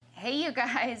Hey, you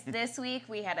guys, this week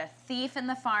we had a thief in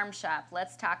the farm shop.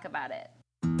 Let's talk about it.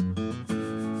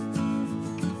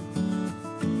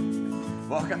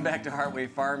 Welcome back to Heartway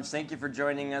Farms. Thank you for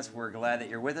joining us. We're glad that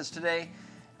you're with us today.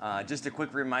 Just a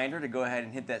quick reminder to go ahead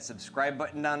and hit that subscribe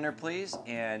button down there, please.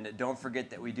 And don't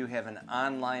forget that we do have an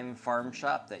online farm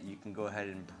shop that you can go ahead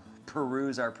and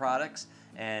peruse our products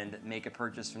and make a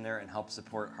purchase from there and help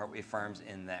support Heartway Farms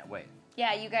in that way.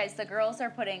 Yeah, you guys, the girls are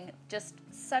putting just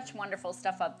such wonderful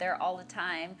stuff up there all the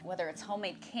time, whether it's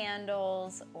homemade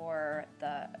candles or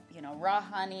the, raw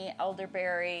honey,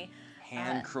 elderberry.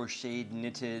 Hand crocheted,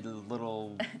 knitted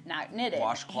little not knitted,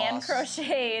 washcloths. Hand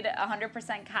crocheted,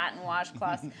 100% cotton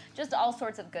washcloths, just all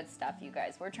sorts of good stuff, you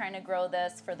guys. We're trying to grow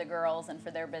this for the girls and for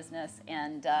their business,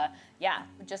 and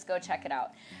just go check it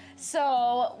out.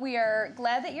 So we are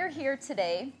glad that you're here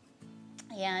today,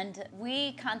 and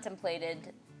we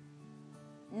contemplated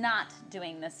not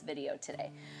doing this video today.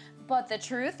 But the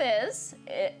truth is,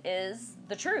 it is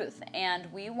the truth, and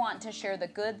we want to share the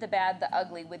good, the bad, the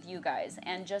ugly with you guys,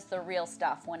 and just the real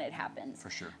stuff when it happens. For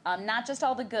sure. Not just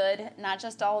all the good, not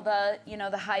just all the,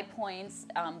 the high points,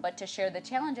 but to share the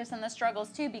challenges and the struggles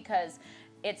too, because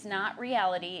it's not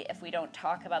reality if we don't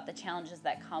talk about the challenges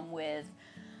that come with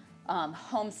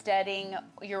homesteading,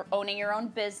 you're owning your own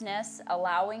business,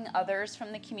 allowing others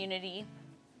from the community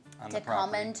to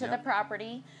come into the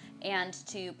property and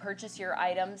to purchase your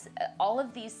items. All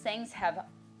of these things have,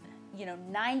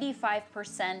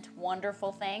 95%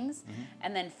 wonderful things,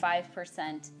 and then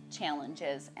 5%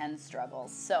 challenges and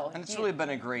struggles. And it's really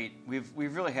been we've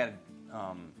really had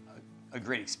a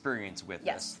great experience with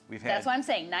this. That's what I'm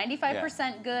saying.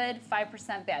 95% good,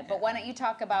 5% bad. But why don't you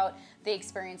talk about the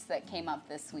experience that came up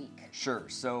this week? Sure.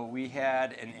 So we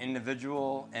had an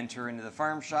individual enter into the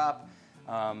farm shop.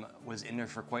 Was in there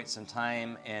for quite some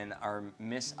time, and our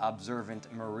Miss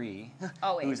Observant Marie,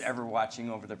 who's ever watching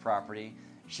over the property,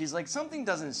 she's like, something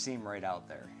doesn't seem right out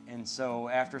there. And so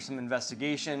after some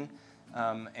investigation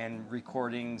and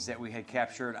recordings that we had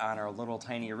captured on our little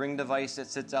tiny ring device that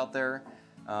sits out there,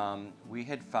 we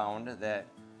had found that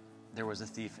there was a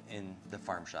thief in the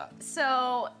farm shop.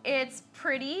 So it's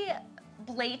pretty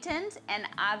blatant and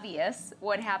obvious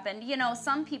what happened.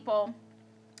 Some people,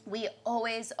 we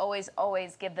always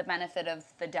give the benefit of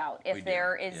the doubt if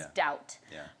there is doubt.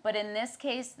 Yeah. But in this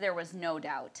case, there was no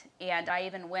doubt. And I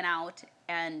even went out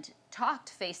and talked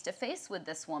face-to-face with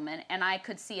this woman, and I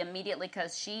could see immediately,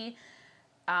 because she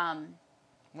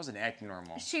wasn't acting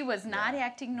normal. She was not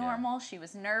acting normal. Yeah. She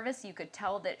was nervous. You could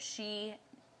tell that she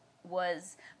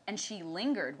was, and she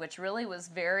lingered, which really was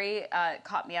very,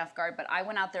 caught me off guard. But I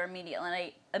went out there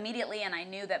immediately, and I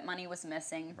knew that money was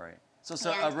missing. Right. So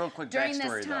a real quick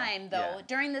backstory,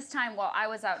 during this time while I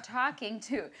was out talking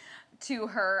to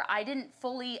her,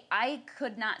 I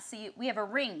could not see. We have a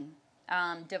ring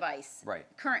device. Right.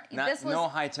 No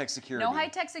high-tech security. No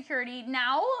high-tech security.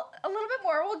 Now, a little bit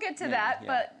more. We'll get to that.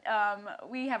 Yeah. But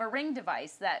we have a ring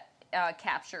device that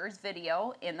captures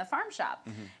video in the farm shop.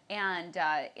 Mm-hmm.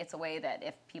 And it's a way that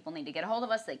if people need to get a hold of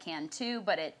us, they can too,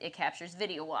 but it captures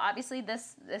video. Well, obviously,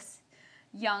 this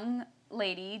young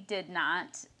lady did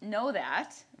not know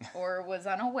that, or was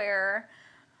unaware,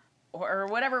 or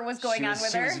whatever was going on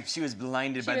with her. She was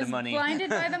blinded by the money. Blinded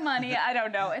by the money. I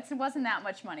don't know. It wasn't that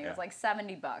much money. It was like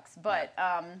 $70. But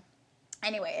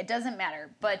anyway, it doesn't matter.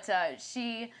 But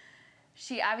she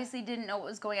obviously didn't know what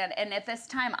was going on. And at this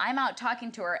time, I'm out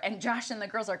talking to her, and Josh and the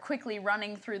girls are quickly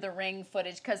running through the ring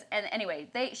footage.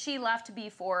 She left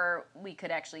before we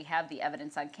could actually have the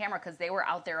evidence on camera, because they were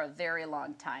out there a very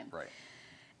long time. Right.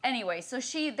 Anyway, so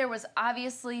there was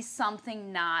obviously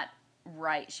something not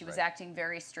right. She was acting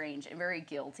very strange and very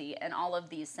guilty and all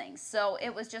of these things. So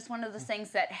it was just one of those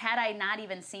things that, had I not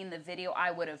even seen the video,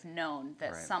 I would have known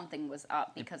that something was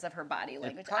up because of her body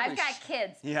language. I've got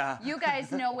kids. Yeah. You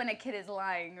guys know when a kid is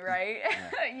lying, right?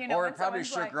 Yeah. Or it probably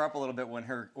shook her up a little bit when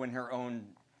her own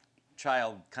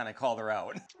child kind of called her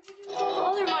out.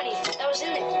 All their money that was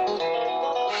in there.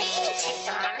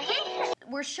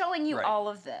 We're showing you all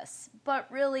of this, but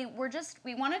really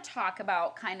we want to talk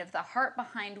about kind of the heart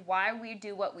behind why we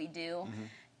do what we do,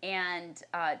 and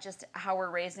just how we're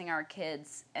raising our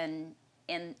kids and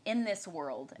in this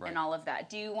world and all of that.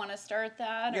 Do you want to start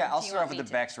that? Yeah, I'll start off with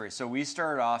the backstory. So we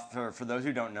started off, for those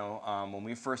who don't know, when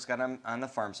we first got on the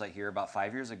farm site here about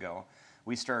 5 years ago,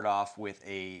 we started off with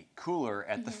a cooler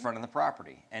at the front of the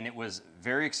property, and it was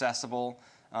very accessible.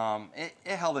 It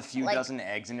held a few dozen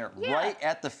eggs in it right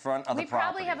at the front of the property. We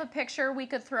probably have a picture we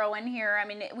could throw in here. I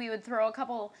mean, we would throw a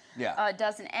couple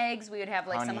dozen eggs. We would have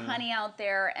some honey out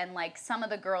there and some of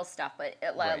the girls' stuff, but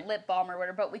lip balm or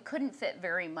whatever. But we couldn't fit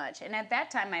very much. And at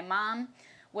that time, my mom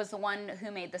was the one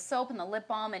who made the soap and the lip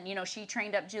balm, and she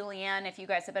trained up Julianne. If you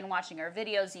guys have been watching our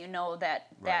videos, you know that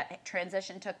that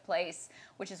transition took place,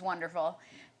 which is wonderful.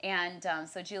 And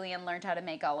so Julianne learned how to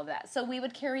make all of that. So we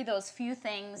would carry those few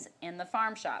things in the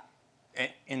farm shop.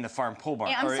 In the farm pole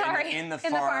barn. I'm sorry, in the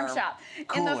farm shop.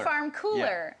 Cooler. In the farm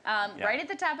cooler. Right at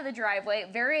the top of the driveway.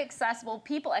 Very accessible.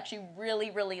 People actually really,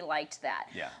 really liked that.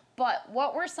 Yeah. But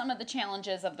what were some of the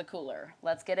challenges of the cooler?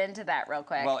 Let's get into that real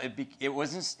quick. Well, it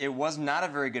was not a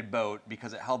very good boat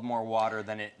because it held more water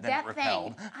than it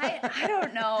repelled. I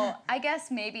don't know. I guess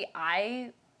maybe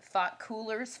I thought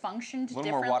coolers functioned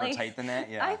differently. A little more watertight than that,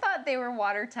 yeah. I thought they were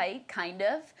watertight, kind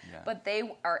of, but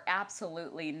they are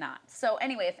absolutely not. So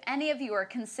anyway, if any of you are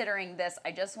considering this,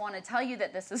 I just want to tell you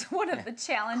that this is one of the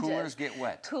challenges. Coolers get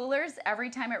wet. Coolers, every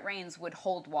time it rains, would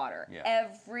hold water. Yeah.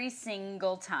 Every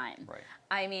single time. Right.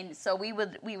 I mean, so we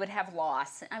would have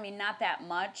loss. I mean, not that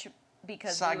much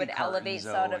because we would elevate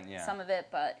some of it,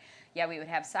 but... Yeah, we would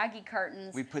have soggy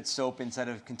cartons. We put soap inside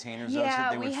of containers so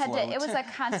they would float. It was a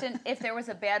constant, if there was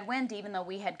a bad wind, even though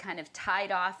we had kind of tied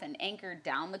off and anchored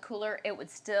down the cooler, it would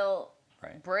still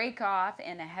break off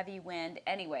in a heavy wind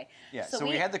anyway. Yeah, so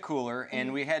we had the cooler,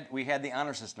 and we had the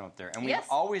honor system up there. And we've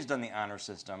always done the honor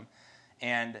system.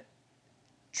 And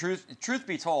truth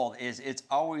be told, it's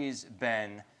always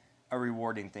been a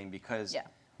rewarding thing because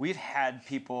we've had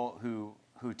people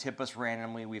who tip us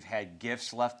randomly. We've had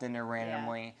gifts left in there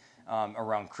randomly. Yeah.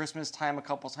 Around Christmas time a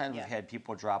couple times, we've had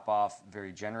people drop off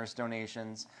very generous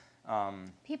donations.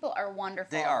 People are wonderful.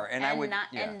 They are,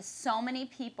 and so many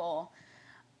people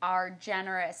are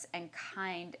generous and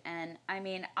kind. And I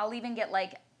mean, I'll even get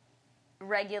like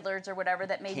regulars or whatever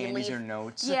that maybe Candies or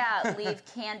notes. Yeah, leave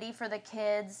candy for the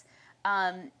kids.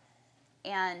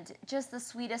 And just the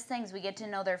sweetest things. We get to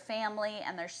know their family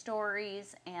and their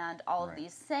stories and all of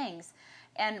these things.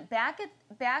 And back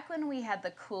when we had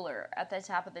the cooler at the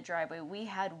top of the driveway, we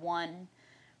had one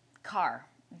car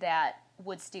that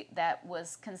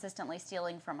was consistently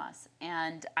stealing from us.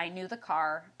 And I knew the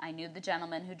car. I knew the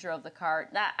gentleman who drove the car.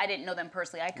 I didn't know them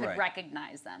personally. I could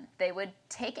recognize them. They would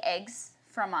take eggs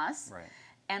from us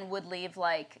and would leave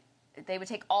they would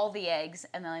take all the eggs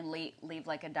and then leave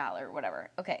like $1 or whatever.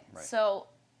 Okay, so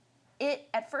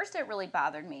at first it really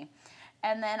bothered me.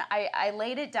 And then I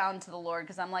laid it down to the Lord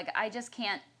because I'm like, I just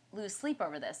can't lose sleep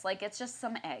over this. Like, it's just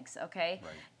some eggs, okay?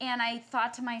 Right. And I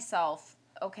thought to myself,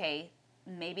 okay,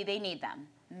 maybe they need them.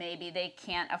 Maybe they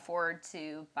can't afford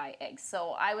to buy eggs.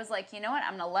 So I was like, you know what?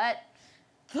 I'm going to let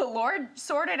the Lord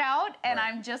sort it out, and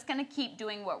I'm just going to keep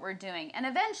doing what we're doing. And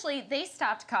eventually, they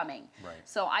stopped coming. Right.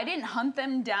 So I didn't hunt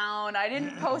them down. I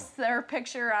didn't post their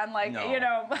picture on,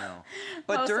 No.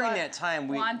 But during that time,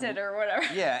 we wanted or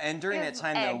whatever. Yeah, and during that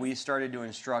time, though, we started to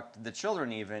instruct the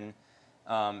children even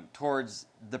towards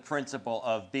the principle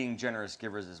of being generous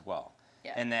givers as well.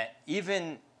 Yeah. And that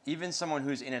even someone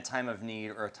who's in a time of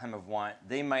need or a time of want,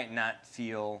 they might not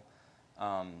feel...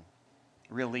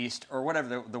 released or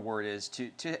whatever the word is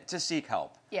to seek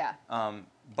help. Yeah.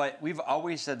 But we've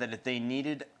always said that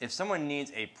if someone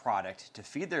needs a product to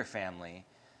feed their family,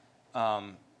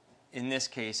 in this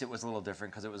case it was a little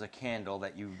different because it was a candle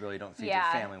that you really don't feed your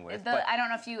family with. I don't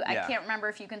know if you, I can't remember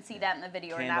if you can see that in the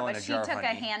video or not, but she took a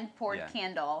hand poured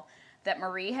candle that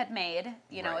Marie had made,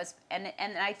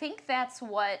 and I think that's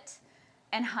what.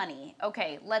 And honey.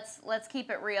 Okay, let's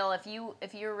keep it real.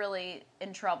 If you're really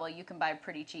in trouble, you can buy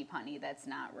pretty cheap honey that's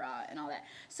not raw and all that.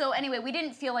 So anyway, we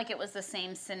didn't feel like it was the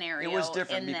same scenario. It was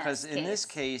different because in this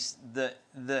case, the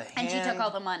hand, and she took all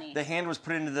the money. The hand was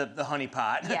put into the honey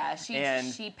pot. Yeah,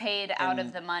 she paid out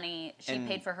of the money. She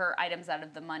paid for her items out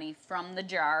of the money from the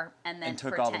jar, and then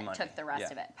took the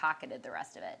rest of it, pocketed the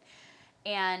rest of it,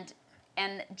 and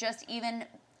just even.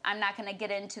 I'm not going to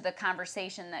get into the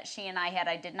conversation that she and I had.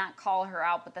 I did not call her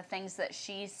out, but the things that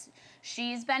she's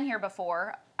been here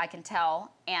before, I can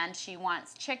tell, and she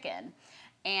wants chicken.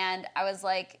 And I was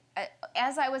like,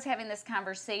 as I was having this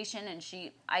conversation, and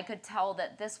I could tell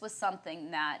that this was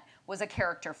something that was a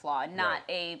character flaw, not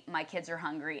my kids are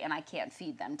hungry and I can't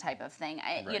feed them type of thing.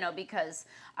 Because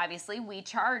obviously we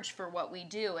charge for what we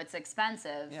do. It's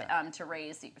expensive to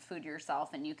raise food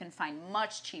yourself, and you can find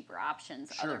much cheaper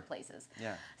options other places.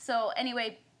 Yeah. So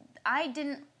anyway,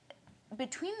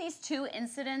 between these two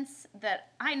incidents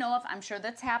that I know of, I'm sure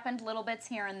that's happened little bits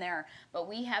here and there, but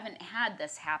we haven't had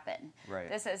this happen. Right.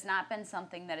 This has not been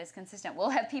something that is consistent. We'll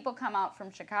have people come out from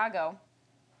Chicago,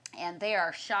 and they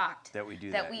are shocked that we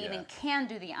even can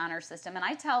do the honor system. And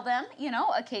I tell them,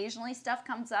 occasionally stuff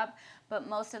comes up, but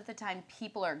most of the time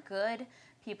people are good,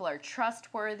 people are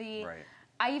trustworthy. Right.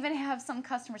 I even have some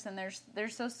customers, and they're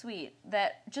so sweet,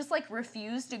 that just like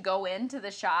refuse to go into the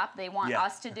shop. They want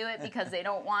us to do it because they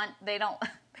don't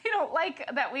like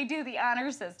that we do the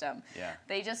honor system. Yeah.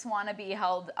 They just want to be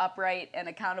held upright and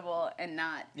accountable and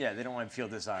not. Yeah, they don't want to feel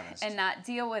dishonest. And not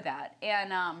deal with that.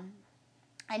 And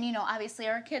obviously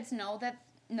our kids know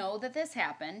that this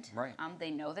happened. Right.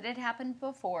 They know that it happened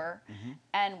before,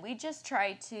 and we just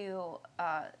try to.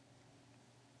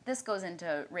 This goes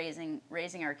into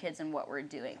raising our kids and what we're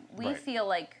doing. We feel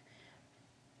like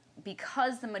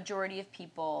because the majority of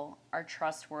people are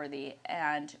trustworthy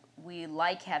and we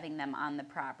like having them on the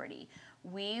property,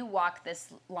 we walk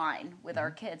this line with our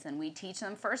kids, and we teach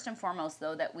them first and foremost,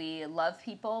 though, that we love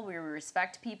people, we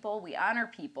respect people, we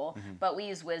honor people, but we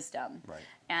use wisdom. Right.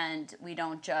 And we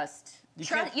don't just you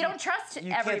don't trust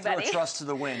everybody. You can't throw trust to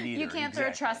the wind either. You can't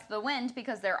throw trust to the wind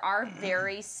because there are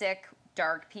very sick,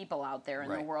 dark people out there in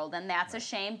the world, and that's a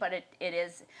shame, but it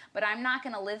is. But I'm not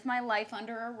going to live my life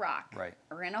under a rock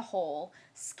or in a hole,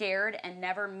 scared, and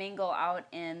never mingle out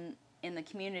in the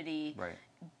community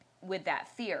with that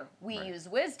fear. We use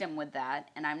wisdom with that,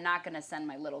 and I'm not going to send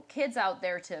my little kids out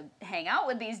there to hang out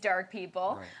with these dark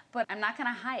people, but I'm not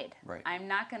going to hide. I'm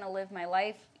not going to live my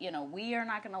life, we are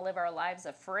not going to live our lives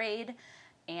afraid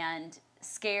and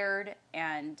scared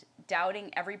and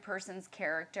doubting every person's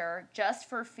character just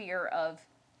for fear of,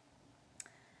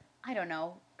 I don't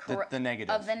know, the negative.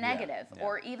 Of the negative. Yeah.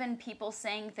 Or even people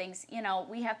saying things,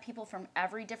 we have people from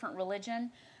every different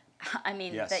religion. I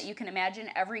mean, that you can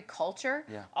imagine, every culture.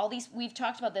 Yeah. All these, we've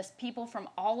talked about this, people from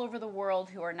all over the world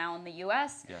who are now in the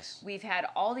U.S. Yes. We've had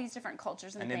all these different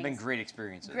cultures and things. And they've been great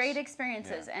experiences. Great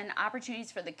experiences and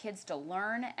opportunities for the kids to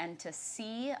learn and to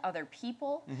see other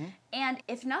people. And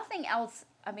if nothing else,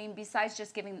 I mean, besides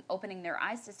just opening their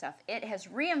eyes to stuff, it has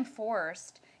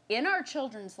reinforced in our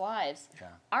children's lives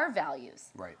our values.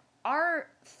 Right. Our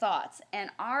thoughts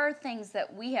and our things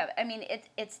that we have. I mean,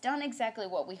 it's done exactly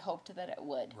what we hoped that it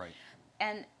would. Right.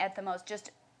 And at the most,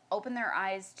 just open their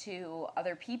eyes to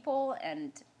other people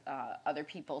and other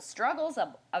people's struggles,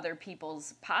 other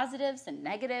people's positives and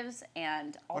negatives,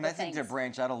 and all the things. And I think to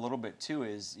branch out a little bit too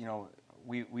is,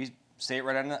 we say it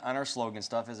right on our slogan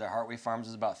stuff, is that Heartway Farms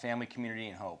is about family, community,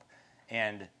 and hope.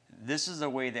 And this is a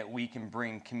way that we can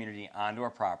bring community onto our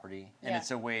property, and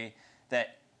it's a way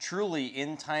that truly,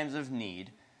 in times of need,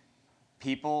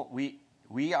 people,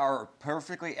 we are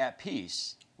perfectly at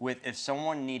peace with if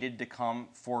someone needed to come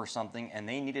for something and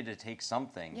they needed to take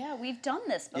something. Yeah, we've done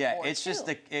this before. Yeah, it's just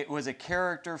it was a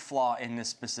character flaw in this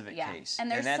specific case,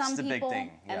 and that's the big thing.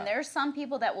 Yeah. And there's some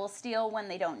people that will steal when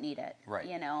they don't need it. Right.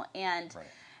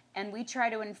 And we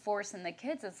try to enforce in the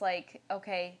kids. It's like,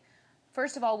 okay,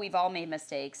 first of all, we've all made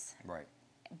mistakes. Right.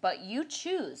 But you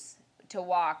choose to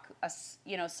walk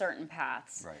certain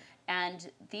paths. Right.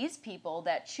 And these people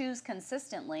that choose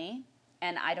consistently,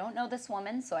 and I don't know this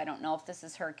woman, so I don't know if this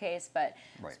is her case, but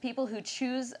people who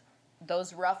choose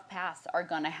those rough paths are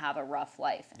going to have a rough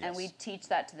life. Yes. And we teach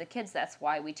that to the kids. That's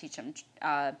why we teach them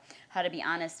how to be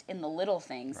honest in the little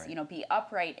things, be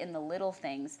upright in the little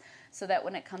things, so that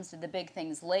when it comes to the big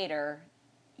things later,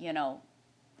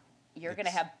 you're going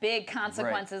to have big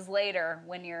consequences later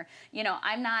when you're,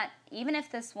 I'm not, even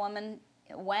if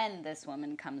when this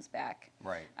woman comes back,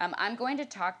 I'm going to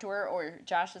talk to her, or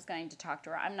Josh is going to talk to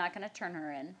her. I'm not going to turn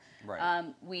her in. Right.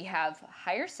 We have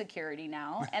higher security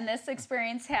now, and this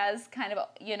experience has kind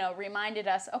of, reminded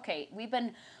us, okay, we've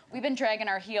been dragging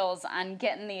our heels on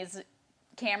getting these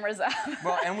cameras up.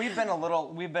 Well, and we've been a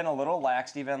little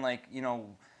lax, even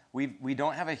we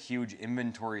don't have a huge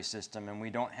inventory system, and we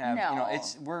don't have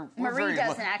we're very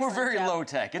low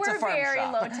tech. It's a farm shop. We're very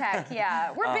low tech.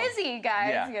 Yeah, we're busy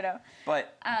guys.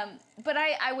 But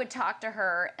I would talk to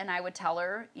her, and I would tell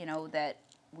her that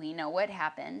we know what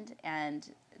happened,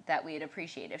 and that we'd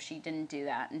appreciate if she didn't do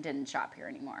that and didn't shop here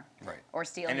anymore. Right. Or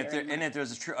steal here anymore. And if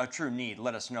there's a true need,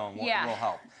 let us know, and we'll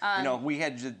help. We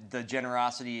had the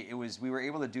generosity. We were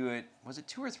able to do it. Was it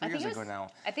 2 or 3 years ago now?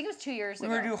 I think it was 2 years ago.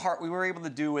 We were able to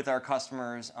do with our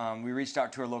customers. We reached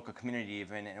out to our local community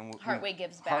even, and Heartway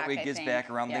Gives Back. Heartway Gives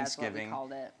Back around Thanksgiving. That's what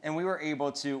we called it. And we were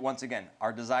able to, once again,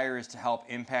 our desire is to help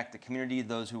impact the community,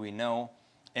 those who we know.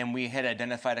 And we had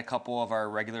identified a couple of our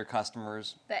regular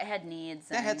customers that had needs.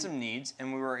 That had some needs,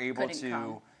 and we were able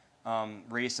to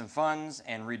raise some funds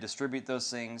and redistribute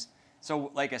those things. So,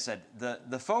 like I said,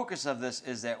 the focus of this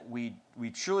is that we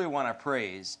truly want to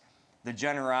praise the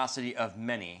generosity of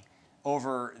many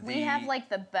over the... We have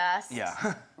the best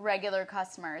regular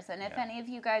customers, and if any of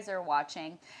you guys are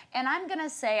watching, and I'm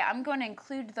going to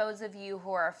include those of you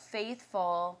who are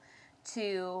faithful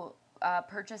to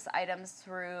purchase items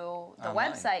through the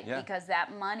online website because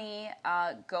that money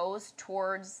goes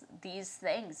towards these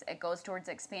things. It goes towards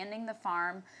expanding the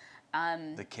farm.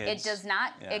 The kids. It does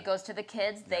not. Yeah. It goes to the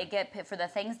kids. They get for the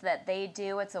things that they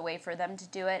do. It's a way for them to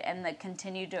do it and they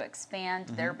continue to expand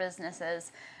their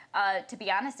businesses. To be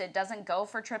honest, it doesn't go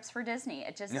for trips for Disney.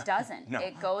 It just doesn't. No.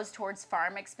 It goes towards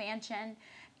farm expansion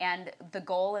and the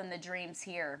goal and the dreams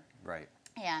here. Right.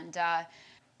 And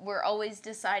we're always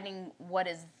deciding what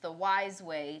is the wise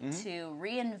way to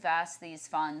reinvest these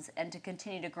funds and to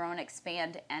continue to grow and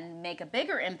expand and make a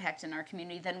bigger impact in our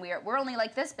community than we're only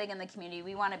like this big in the community.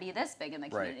 We want to be this big in the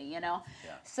community, you know?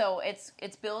 Yeah. So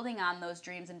it's building on those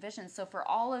dreams and visions. So for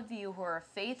all of you who are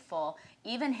faithful,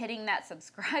 even hitting that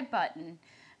subscribe button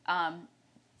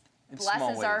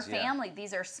blesses our family.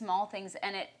 These are small things,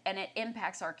 and it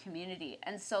impacts our community.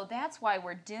 And so that's why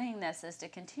we're doing this, is to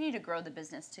continue to grow the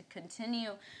business, to continue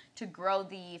to grow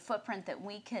the footprint that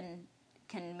we can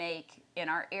make in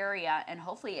our area, and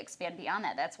hopefully expand beyond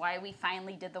that. That's why we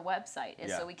finally did the website,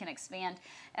 is so we can expand.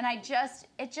 And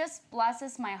it just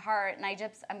blesses my heart. And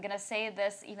I'm gonna say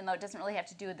this, even though it doesn't really have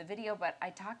to do with the video, but I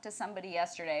talked to somebody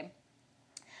yesterday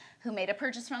who made a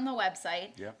purchase from the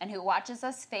website and who watches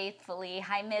us faithfully.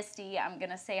 Hi, Misty. I'm going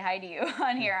to say hi to you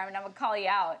on here. I'm going to call you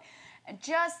out. And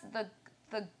just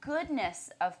the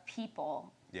goodness of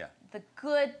people, the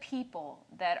good people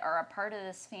that are a part of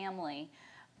this family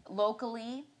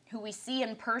locally, who we see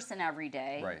in person every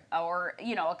day, or,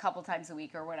 a couple times a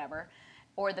week or whatever,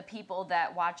 or the people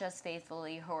that watch us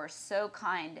faithfully who are so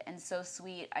kind and so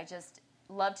sweet. I just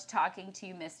loved talking to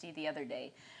you, Misty, the other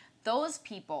day. Those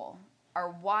people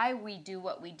are why we do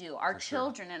what we do. Our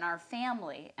children and our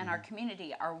family and our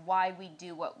community are why we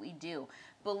do what we do.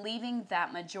 Believing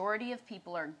that majority of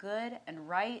people are good and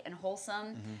right and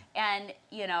wholesome and,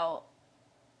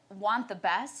 want the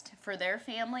best for their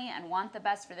family and want the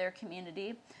best for their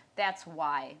community. That's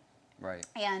why. Right.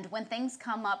 And when things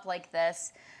come up like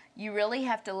this, you really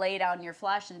have to lay down your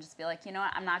flesh and just be like, you know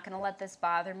what, I'm not going to let this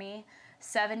bother me.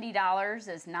 $70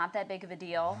 is not that big of a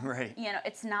deal. Right.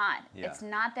 It's not. Yeah. It's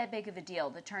not that big of a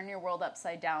deal to turn your world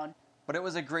upside down. But it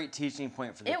was a great teaching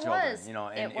point for the children.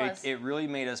 And it really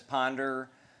made us ponder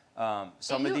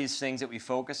some of these things that we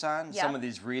focus on, some of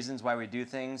these reasons why we do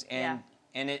things, and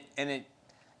it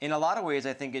in a lot of ways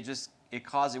I think it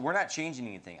causes. We're not changing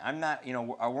anything.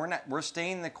 We're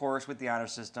staying the course with the honor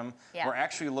system. Yeah. We're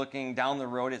actually looking down the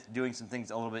road at doing some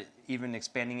things a little bit, even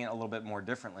expanding it a little bit more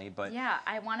differently. But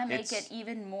I want to make it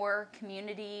even more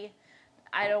community.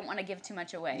 I don't want to give too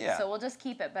much away, so we'll just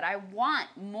keep it. But I want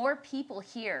more people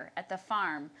here at the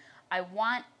farm. I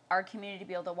want our community to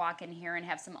be able to walk in here and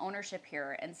have some ownership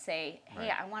here and say,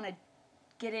 hey, I want to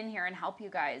get in here and help you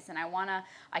guys, and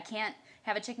I can't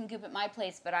have a chicken coop at my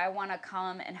place, but I want to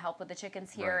come and help with the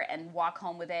chickens here and walk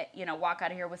home with it, walk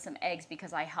out of here with some eggs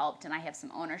because I helped and I have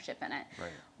some ownership in it.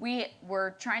 Right.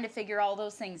 We're trying to figure all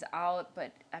those things out,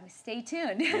 but stay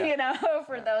tuned,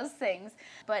 for those things.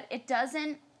 But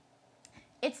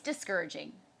it's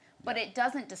discouraging, but it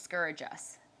doesn't discourage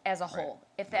us as a whole,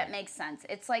 if that makes sense.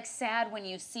 It's like sad when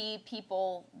you see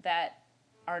people that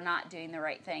are not doing the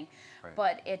right thing,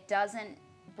 but it doesn't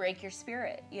break your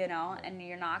spirit, and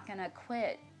you're not going to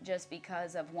quit just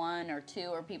because of one or two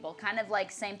or people. Kind of like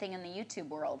same thing in the YouTube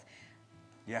world.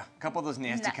 Yeah, a couple of those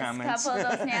nasty comments. I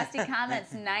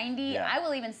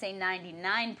will even say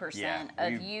 99%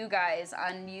 of you guys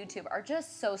on YouTube are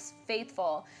just so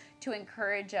faithful to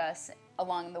encourage us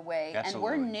along the way. Absolutely. And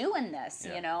we're new in this,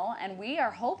 and we are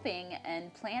hoping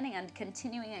and planning on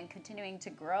continuing to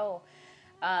grow.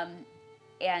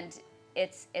 And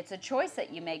it's a choice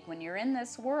that you make when you're in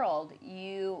this world,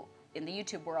 in the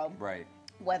YouTube world,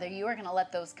 whether you are going to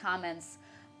let those comments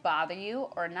bother you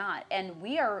or not. And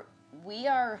we are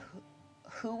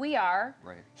who we are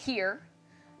here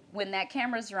when that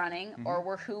camera's running, or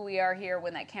we're who we are here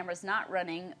when that camera's not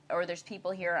running, or there's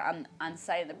people here on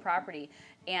site of the property.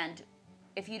 And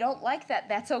if you don't like that,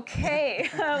 that's okay.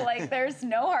 Like, there's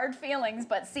no hard feelings,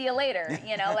 but see you later.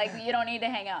 Like, you don't need to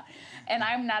hang out. And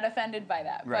I'm not offended by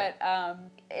that. Right. But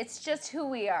it's just who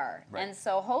we are. Right. And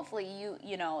so hopefully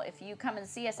if you come and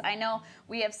see us, I know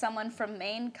we have someone from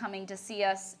Maine coming to see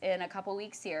us in a couple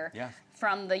weeks here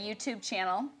from the YouTube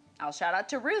channel. I'll shout out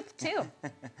to Ruth, too.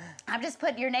 I'm just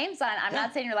putting your names on. I'm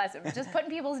not saying your last name. I'm just putting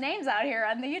people's names out here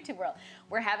on the YouTube world.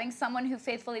 We're having someone who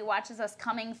faithfully watches us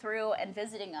coming through and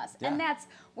visiting us. Yeah. And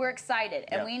we're excited.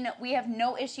 And we have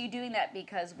no issue doing that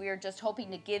because we're just hoping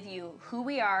to give you who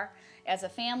we are as a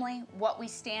family, what we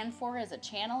stand for as a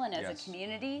channel and as a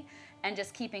community, and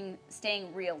just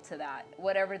staying real to that,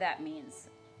 whatever that means.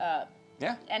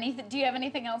 Yeah. Do you have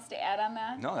anything else to add on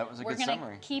that? No, that was a good summary. We're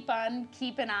going to keep on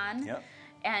keeping on. Yep.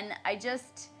 And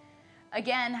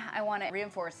again, I want to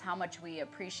reinforce how much we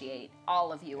appreciate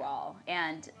all of you all.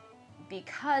 And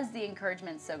because the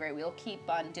encouragement's so great, we'll keep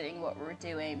on doing what we're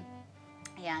doing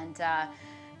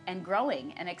and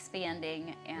growing and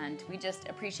expanding. And we just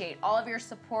appreciate all of your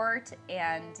support.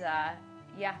 And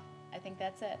yeah, I think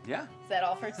that's it. Yeah. Is that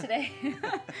all for today?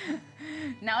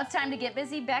 Now it's time to get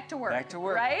busy. Back to work. Back to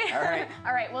work. Right? All right.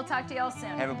 All right. We'll talk to you all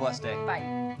soon. Have a blessed day.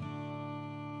 Bye.